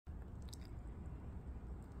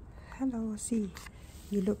Hello, see,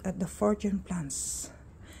 you look at the fortune plants.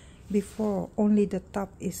 Before, only the top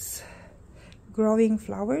is growing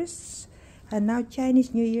flowers, and now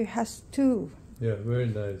Chinese New Year has two. Yeah, very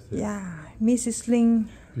nice. Yeah, Mrs. Ling.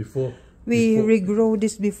 We regrow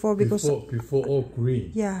this before because before all green.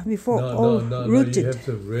 Yeah, before now, all rooted. Now you have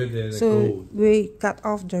some red and so gold. we cut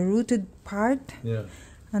off the rooted part. Yeah.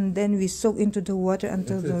 And then we soak into the water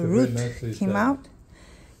until the root came out.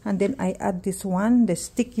 And then I add this one, the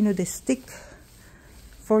stick, you know, the stick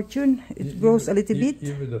fortune. It grows a little bit.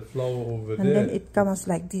 Even the flower over there. And then it comes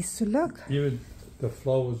like this. So look. Even the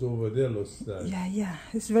flowers over there looks nice. Yeah.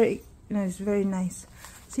 It's very, you know, it's very nice.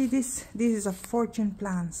 See this? This is a fortune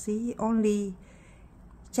plant. See, only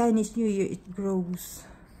Chinese New Year it grows.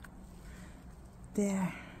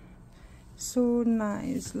 There. So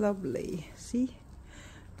nice, lovely. See?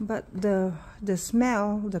 But the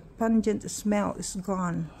smell, the pungent smell is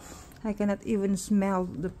gone. I cannot even smell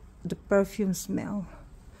the perfume smell.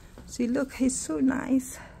 See, look, he's so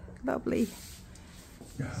nice, lovely.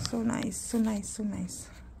 So nice.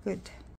 Good.